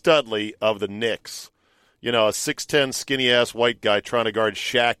 Chris Dudley of the Knicks You know, a 6'10", skinny-ass white guy trying to guard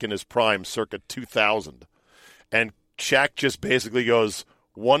Shaq in his prime circa 2000. And Shaq just basically goes,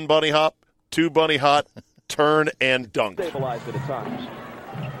 1 bunny hop, 2 bunny hop, turn, and dunk. Stabilized at times.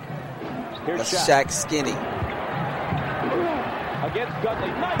 That's Shaq skinny. Against Gudley.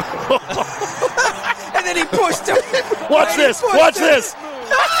 And then he pushed him. Watch this. Watch this.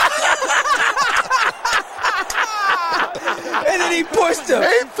 And then he pushed him.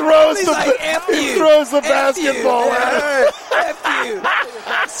 He throws He's the, like, F you. he throws the F basketball you. at him. F you.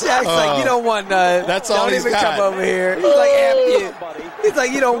 Shaq's like, you don't want none. That's all Don't he's even got. come over here. He's like, F you. He's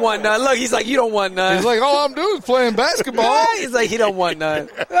like, you don't want none. Look, he's like, you don't want none. He's like, all I'm doing is playing basketball. He's like, he don't want none.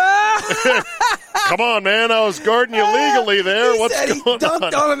 Come on, man. I was guarding you legally there. He What's said going he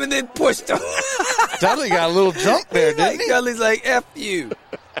dunked on him and then pushed him. Dudley got a little jump there, didn't he? Dudley's like, F you.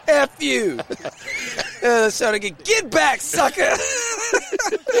 F you. So to get back, sucker.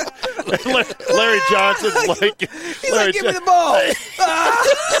 Larry Johnson's like, He's like, give me the ball.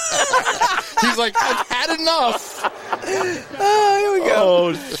 He's like, I've had enough. Here we go.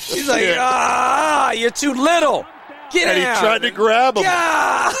 oh, He's like, you're too little. Get and he out. tried to grab him.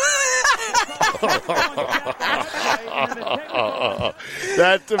 Yeah.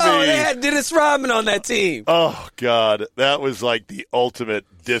 That to me. Oh, they had Dennis Rodman on that team. Oh God, that was like the ultimate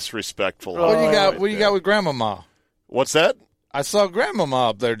disrespectful. What you got? right What you there. got with Grandmama? What's that? I saw Grandmama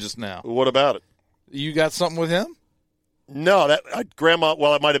up there just now. What about it? You got something with him? No, that Grandma.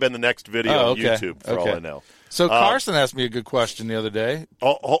 Well, it might have been the next video Oh, on okay. YouTube for all Okay. I know. So Carson asked me a good question the other day.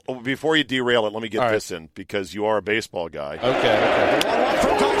 Before you derail it, let me get All right. this in because you are a baseball guy. Okay.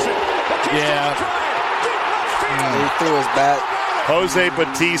 Yeah. He threw his bat. Jose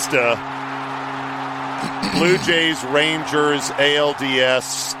Batista, Blue Jays, Rangers,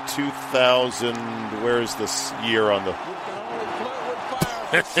 ALDS 2000. Where's this year on the?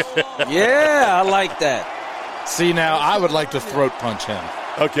 Yeah, I like that. See, now I would like to throat punch him.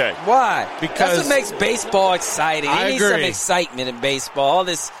 Okay. Why? Because- that's what makes baseball exciting. I You need some agree. excitement in baseball. All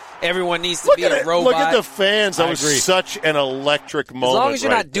this, everyone needs to Look be at a it. robot. Look at the fans. That I was agree. such an electric moment. as long as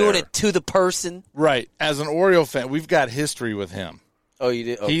you're right not doing there. it to the person. Right. As an Oriole fan, we've got history with him. Oh, you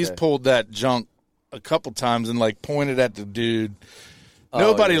did. Okay. He's pulled that junk a couple times and like pointed at the dude.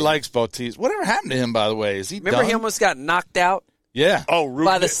 Nobody yeah. likes Bautista. Whatever happened to him, by the way? Is he Remember done? he almost got knocked out Yeah. Oh,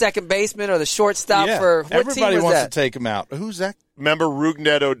 by the second baseman or the shortstop yeah. for what Everybody team was wants that? to take him out. Who's that? Remember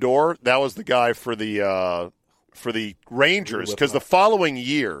Rougned Odor? That was the guy for the Rangers. Because the following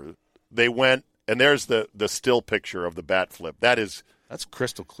year they went, and there's the still picture of the bat flip. That's a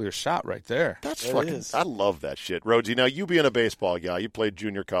crystal clear shot right there. That's fucking. I love that shit, Rhodesy. Now you being a baseball guy, you played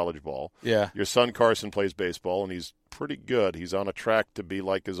junior college ball. Yeah. Your son Carson plays baseball, and he's pretty good. He's on a track to be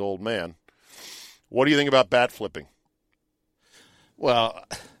like his old man. What do you think about bat flipping? Well,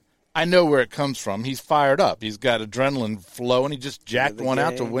 I know where it comes from. He's fired up. He's got adrenaline flow, and he just jacked one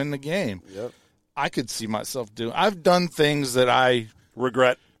out to win the game. Yep. I could see myself doing. I've done things that I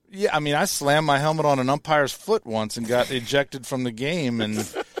regret. Yeah, I mean, I slammed my helmet on an umpire's foot once and got ejected from the game, and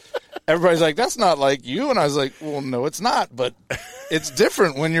everybody's like, "That's not like you." And I was like, "Well, no, it's not, but it's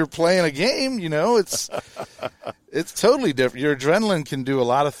different when you're playing a game. You know, it's totally different. Your adrenaline can do a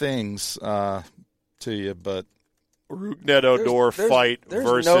lot of things to you, but." Rougned Odor fight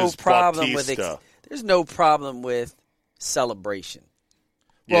versus no problem Bautista. there's no problem with celebration.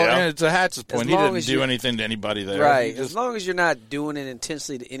 Well, Yeah. and to Hatch's point, he long didn't as do you- anything to anybody there. Right. He As just- long as you're not doing it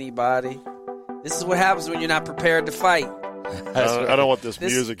intentionally to anybody. This is what happens when you're not prepared to fight. I don't know what this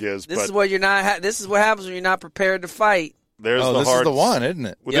music is, This but is what you're not. This is what happens when you're not prepared to fight. there's Oh, the this hard. is the one, isn't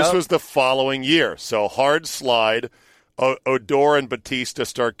it? Well, This Yep. was the following year. So hard slide. Odor and Batista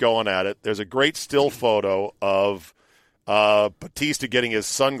start going at it. There's a great still photo of Batista getting his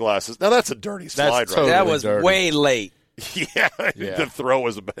sunglasses. Now that's a dirty slide, totally right? That was dirty. way late. Yeah, Yeah. the throw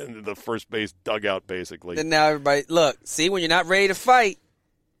was into the first base dugout, basically. Then now everybody look. See, when you're not ready to fight,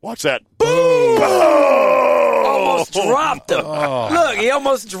 Watch that. Boom! Boom! almost dropped him. Look, he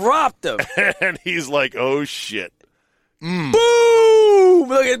almost dropped him. And he's like, oh, shit. Boom!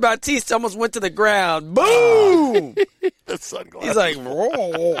 Look at Bautista almost went to the ground. Boom! The sunglasses. He's like,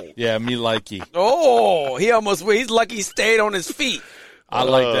 whoa. Yeah, me likey. Oh, he's lucky he stayed on his feet. I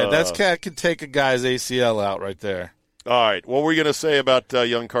like that. That could take a guy's ACL out right there. All right. What were you going to say about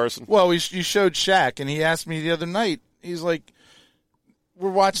young Carson? Well, you showed Shaq, and he asked me the other night. He's like,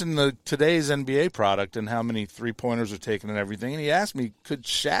 "We're watching today's NBA product and how many 3-pointers are taken and everything." And he asked me, "Could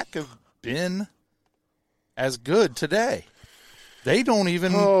Shaq have been as good today?" They don't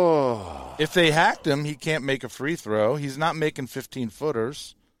even. If they hacked him, he can't make a free throw. He's not making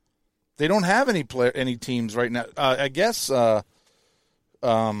 15-footers. They don't have any teams right now. I guess.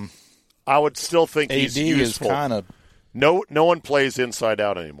 I would still think AD he's is useful. kind of No one plays inside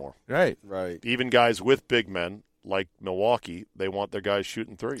out anymore. right. Even guys with big men like Milwaukee, they want their guys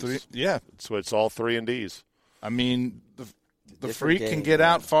shooting threes. Yeah, So it's all 3 and Ds. I mean the Different freak game, can get man.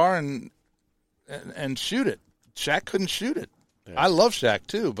 out far and shoot it. Shaq couldn't shoot it. I love Shaq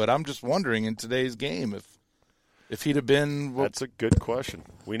too, but I'm just wondering in today's game if he'd have been. That's a good question.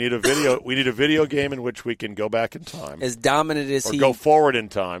 We need a video game in which we can go back in time As dominant as or he, go forward in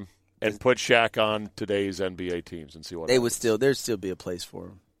time and put Shaq on today's NBA teams and see what there'd happens. still be a place for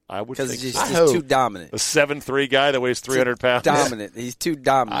him I would because think he's so. just too dominant. A 7'3" guy that weighs 300 pounds. Dominant. He's too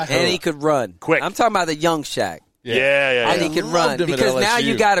dominant, and he could run Quick. I'm talking about the young Shaq, Yeah. and he could run loved him at because now LSU.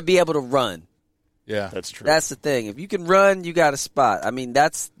 you got to be able to run. Yeah, That's true. That's the thing. If you can run, you got a spot. I mean,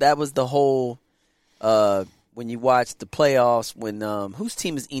 that was the whole. When you watch the playoffs, when whose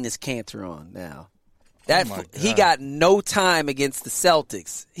team is Enes Kanter on now? He got no time against the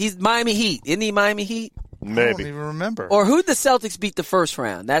Celtics. He's Miami Heat, isn't he? Miami Heat, I don't Maybe. even remember. or who the Celtics beat the first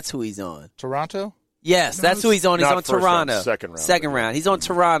round? That's who he's on. Toronto. Yes, that's who he's on. He's not on first round, Toronto. second round. Second round. He's on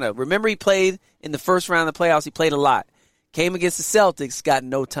Toronto. Remember, he played in the first round of the playoffs. He played a lot. Came against the Celtics, got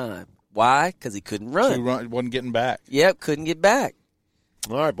no time. Why? Because he couldn't run. Wasn't getting back. Yep, couldn't get back.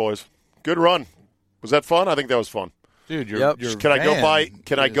 All right, boys. Good run. Was that fun? I think that was fun. Dude, Yep. your Can I go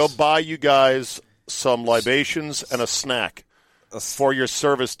van buy you guys some libations and a snack for your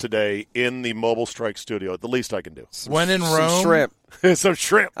service today in the Mobile Strike studio? The least I can do. When in Some Rome, shrimp. Some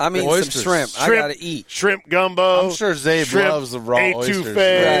shrimp. I mean, Oysters. some shrimp. I gotta eat. Shrimp gumbo. I'm sure Zabe shrimp loves the raw oysters.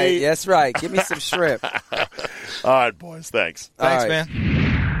 etouffee. Right, that's right. Give me some shrimp. All right, boys. Thanks. Thanks, All right.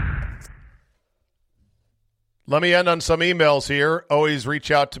 man. Let me end on some emails here. Always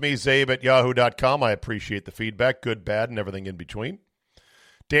reach out to me, zabe@yahoo.com. I appreciate the feedback, good, bad, and everything in between.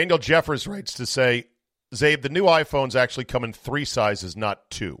 Daniel Jeffers writes to say, Zabe, the new iPhones actually come in 3 sizes, not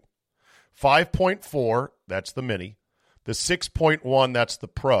 2. 5.4, that's the mini. The 6.1, that's the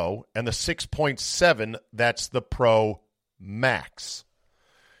Pro. And the 6.7, that's the Pro Max.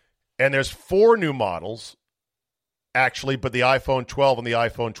 And there's 4 new models, actually, but the iPhone 12 and the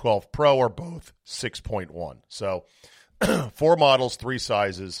iPhone 12 Pro are both 6.1. So 4 models, 3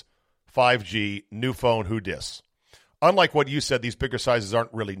 sizes, 5G, new phone, who dis? Unlike what you said, these bigger sizes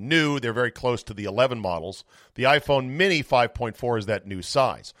aren't really new. They're very close to the 11 models. The iPhone mini 5.4 is that new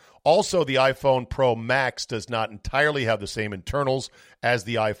size. Also, the iPhone Pro Max does not entirely have the same internals as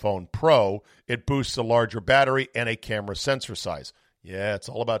the iPhone Pro. It boosts a larger battery and a camera sensor size. Yeah, it's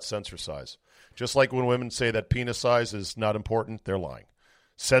all about sensor size. Just like when women say that penis size is not important, they're lying.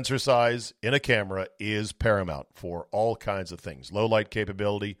 Sensor size in a camera is paramount for all kinds of things. Low light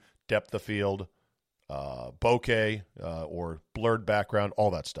capability, depth of field, bokeh or blurred background,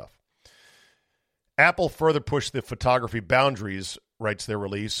 all that stuff. Apple further pushed the photography boundaries, writes their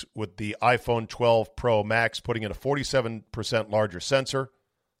release, with the iPhone 12 Pro Max putting in a 47% larger sensor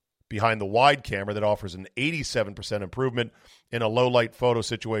behind the wide camera that offers an 87% improvement in a low-light photo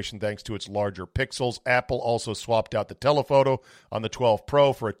situation thanks to its larger pixels. Apple also swapped out the telephoto on the 12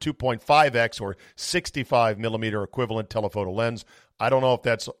 Pro for a 2.5x or 65mm equivalent telephoto lens. I don't know if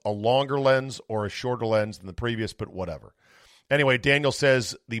that's a longer lens or a shorter lens than the previous, but whatever. Anyway, Daniel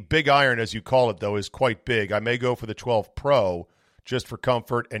says the big iron, as you call it, though, is quite big. I may go for the 12 Pro just for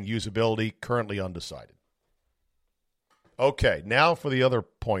comfort and usability, currently undecided. Okay, now for the other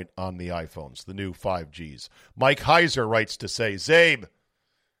point on the iPhones, the new 5Gs. Mike Heiser writes to say, Zabe,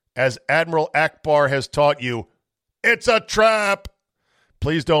 as Admiral Akbar has taught you, it's a trap.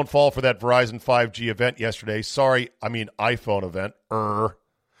 Please don't fall for that Verizon 5G event yesterday. Sorry, I mean iPhone event.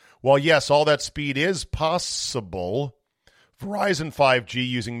 Well, yes, all that speed is possible. Verizon 5G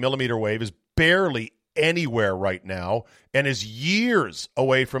using millimeter wave is barely anywhere right now and is years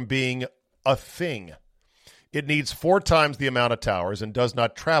away from being a thing. It needs 4 times the amount of towers and does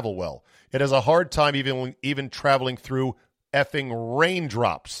not travel well. It has a hard time even traveling through effing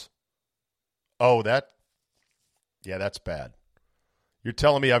raindrops. Oh, that's bad. You're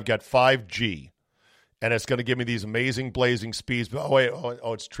telling me I've got 5G and it's going to give me these amazing blazing speeds. But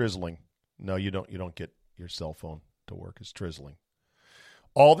it's trizzling. No, you don't get your cell phone to work. It's trizzling.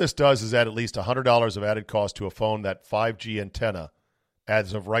 All this does is add at least $100 of added cost to a phone. That 5G antenna,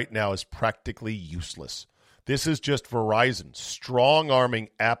 as of right now, is practically useless. This is just Verizon strong-arming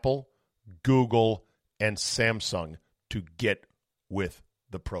Apple, Google, and Samsung to get with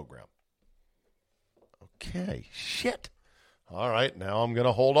the program. Okay, shit. All right, now I'm going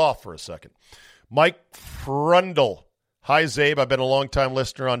to hold off for a second. Mike Frundle. Hi, Zabe. I've been a long-time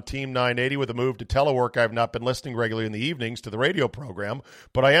listener on Team 980. With a move to telework, I have not been listening regularly in the evenings to the radio program,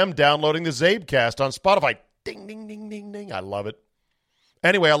 but I am downloading the Zabecast on Spotify. Ding, ding, ding, ding, ding. I love it.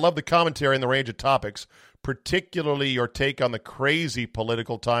 Anyway, I love the commentary and the range of topics, particularly your take on the crazy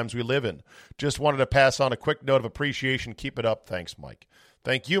political times we live in. Just wanted to pass on a quick note of appreciation. Keep it up. Thanks, Mike.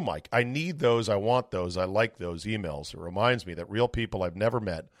 Thank you, Mike. I need those. I want those. I like those emails. It reminds me that real people I've never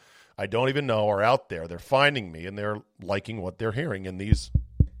met, I don't even know, are out there. They're finding me, and they're liking what they're hearing in these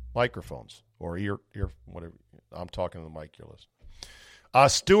microphones or ear whatever. I'm talking to the mic. You're listening.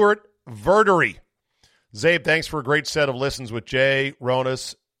 Stuart Verdery. Zabe, thanks for a great set of listens with Jay,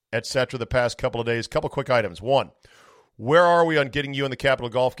 Ronas, etc. the past couple of days. Couple quick items. One, where are we on getting you and the Capital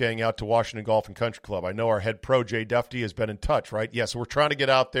Golf Gang out to Washington Golf and Country Club? I know our head pro, Jay Duffy, has been in touch, right? Yes, so we're trying to get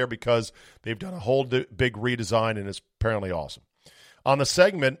out there because they've done a whole big redesign, and it's apparently awesome. On the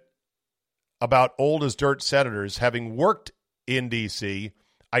segment about old as dirt senators, having worked in D.C.,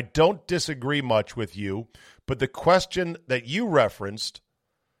 I don't disagree much with you, but the question that you referenced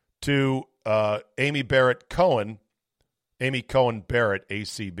to Amy Cohen Barrett,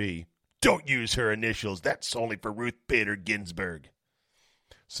 ACB, don't use her initials. That's only for Ruth Bader Ginsburg.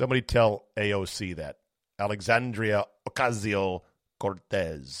 Somebody tell AOC that. Alexandria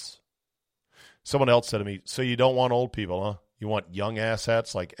Ocasio-Cortez. Someone else said to me, so you don't want old people, huh? You want young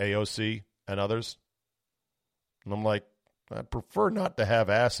asshats like AOC and others? And I'm like, I prefer not to have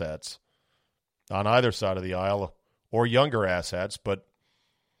asshats on either side of the aisle or younger asshats, but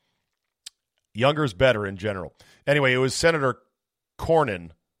younger is better in general. Anyway, it was Senator Cornyn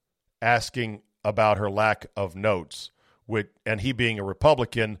asking about her lack of notes, and he being a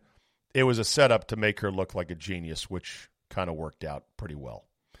Republican, it was a setup to make her look like a genius, which kind of worked out pretty well.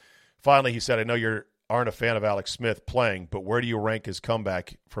 Finally, he said, I know you aren't a fan of Alex Smith playing, but where do you rank his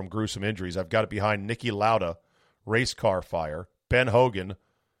comeback from gruesome injuries? I've got it behind Niki Lauda, race car fire, Ben Hogan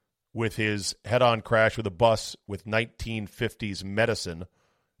with his head-on crash with a bus with 1950s medicine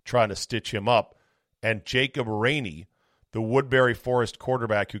trying to stitch him up, and Jacob Rainey, the Woodbury Forest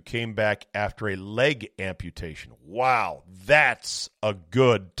quarterback who came back after a leg amputation. Wow, that's a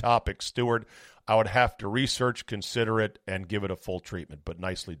good topic, Stuart. I would have to research, consider it, and give it a full treatment, but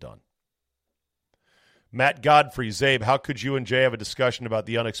nicely done. Matt Godfrey, Zabe, how could you and Jay have a discussion about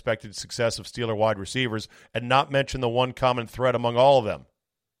the unexpected success of Steeler wide receivers and not mention the one common thread among all of them?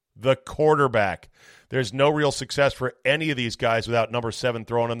 The quarterback. There's no real success for any of these guys without number 7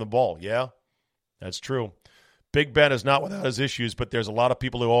 throwing in the ball. Yeah, that's true. Big Ben is not without his issues, but there's a lot of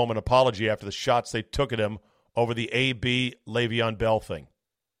people who owe him an apology after the shots they took at him over the AB Le'Veon Bell thing.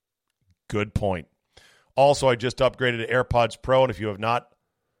 Good point. Also, I just upgraded to AirPods Pro, and if you have not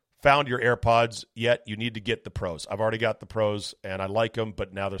found your AirPods yet, you need to get the Pros. I've already got the Pros, and I like them,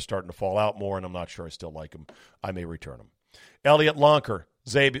 but now they're starting to fall out more, and I'm not sure I still like them. I may return them. Elliot Lonker,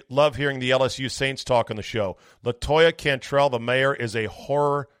 Zabe, love hearing the LSU Saints talk on the show. LaToya Cantrell, the mayor, is a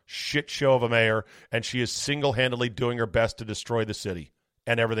horror shit show of a mayor, and she is single-handedly doing her best to destroy the city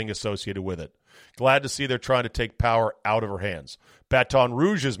and everything associated with it. Glad to see they're trying to take power out of her hands. Baton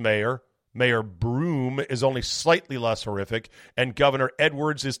Rouge's mayor, Mayor Broome, is only slightly less horrific, and Governor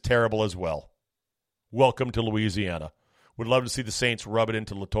Edwards is terrible as well. Welcome to Louisiana. Would love to see the Saints rub it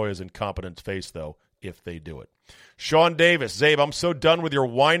into LaToya's incompetent face, though, if they do it. Sean Davis, Zabe, I'm so done with your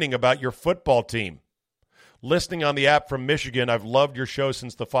whining about your football team. Listening on the app from Michigan, I've loved your show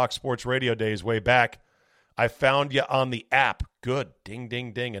since the Fox Sports Radio days way back. I found you on the app. Good. Ding,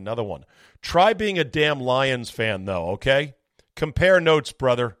 ding, ding. Another one. Try being a damn Lions fan, though, okay? Compare notes,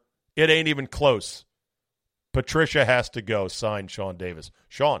 brother. It ain't even close. Patricia has to go. Signed, Sean Davis.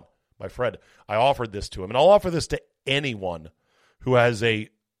 Sean, my friend, I offered this to him, and I'll offer this to anyone who has a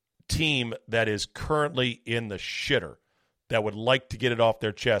team that is currently in the shitter that would like to get it off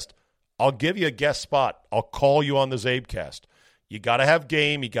their chest. I'll give you a guest spot. I'll call you on the Zabecast. You got to have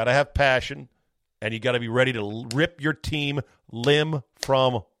game, you got to have passion, and you got to be ready to rip your team limb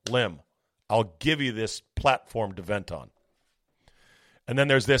from limb. I'll give you this platform to vent on. And then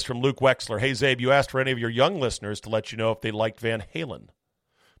there's this from Luke Wexler. Hey, Zabe, you asked for any of your young listeners to let you know if they liked Van Halen.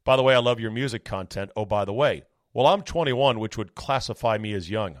 By the way, I love your music content. Oh, by the way, well, I'm 21, which would classify me as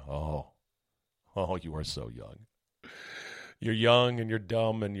young. Oh, you are so young. You're young and you're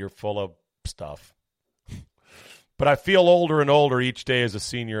dumb and you're full of stuff. But I feel older and older each day as a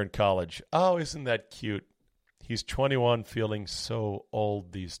senior in college. Oh, isn't that cute? He's 21 feeling so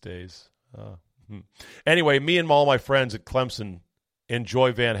old these days. Anyway, me and all my friends at Clemson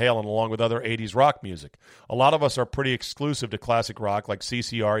enjoy Van Halen along with other 80s rock music. A lot of us are pretty exclusive to classic rock like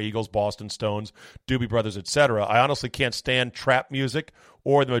CCR, Eagles, Boston Stones, Doobie Brothers, etc. I honestly can't stand trap music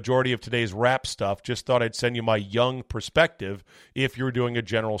or the majority of today's rap stuff. Just thought I'd send you my young perspective if you're doing a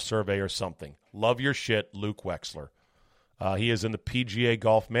general survey or something. Love your shit, Luke Wexler. He is in the PGA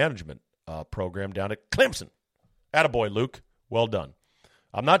Golf Management program down at Clemson. Attaboy, Luke. Well done.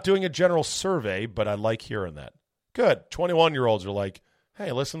 I'm not doing a general survey, but I like hearing that. Good. 21-year-olds are like,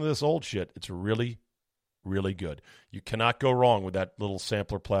 hey, listen to this old shit. It's really, really good. You cannot go wrong with that little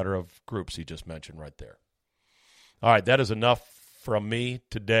sampler platter of groups he just mentioned right there. All right, that is enough from me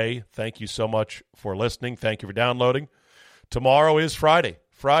today. Thank you so much for listening. Thank you for downloading. Tomorrow is Friday.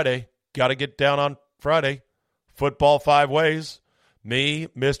 Got to get down on Friday. Football 5 ways. Me,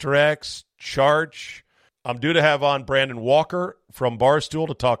 Mr. X, Charge. I'm due to have on Brandon Walker from Barstool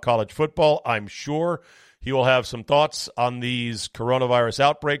to talk college football. I'm sure he will have some thoughts on these coronavirus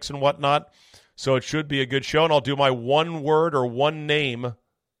outbreaks and whatnot. So it should be a good show. And I'll do my one word or one name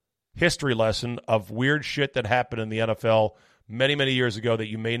history lesson of weird shit that happened in the NFL many, many years ago that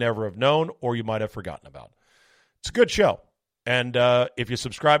you may never have known or you might have forgotten about. It's a good show. And if you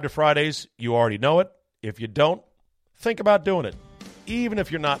subscribe to Fridays, you already know it. If you don't, think about doing it. Even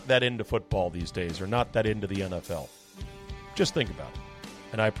if you're not that into football these days or not that into the NFL. Just think about it.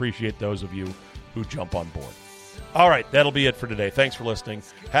 And I appreciate those of you who jump on board. All right, that'll be it for today. Thanks for listening.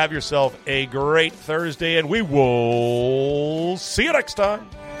 Have yourself a great Thursday, and we will see you next time.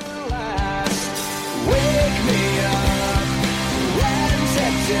 Wake me up when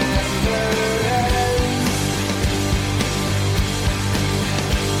September ends.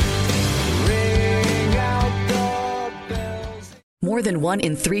 Ring out the bells. More than 1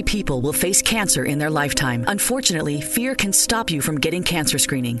 in 3 people will face cancer in their lifetime. Unfortunately, fear can stop you from getting cancer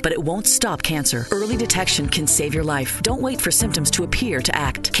screening, but it won't stop cancer. Early detection can save your life. Don't wait for symptoms to appear to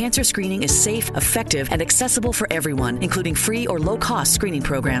act. Cancer screening is safe, effective, and accessible for everyone, including free or low-cost screening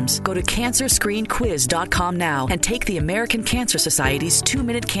programs. Go to CancerScreenQuiz.com now and take the American Cancer Society's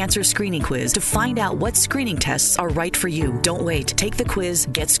 2-minute cancer screening quiz to find out what screening tests are right for you. Don't wait. Take the quiz.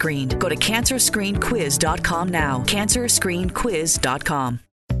 Get screened. Go to CancerScreenQuiz.com now. CancerScreenQuiz.com.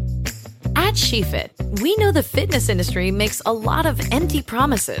 At SheFit, we know the fitness industry makes a lot of empty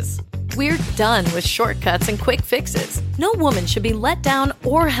promises. We're done with shortcuts and quick fixes. No woman should be let down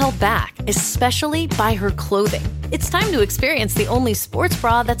or held back, especially by her clothing. It's time to experience the only sports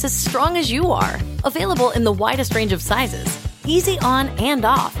bra that's as strong as you are. Available in the widest range of sizes, easy on and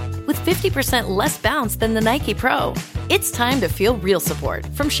off, with 50% less bounce than the Nike Pro. It's time to feel real support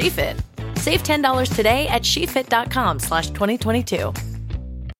from SheFit. Save $10 today at SheFit.com/2022.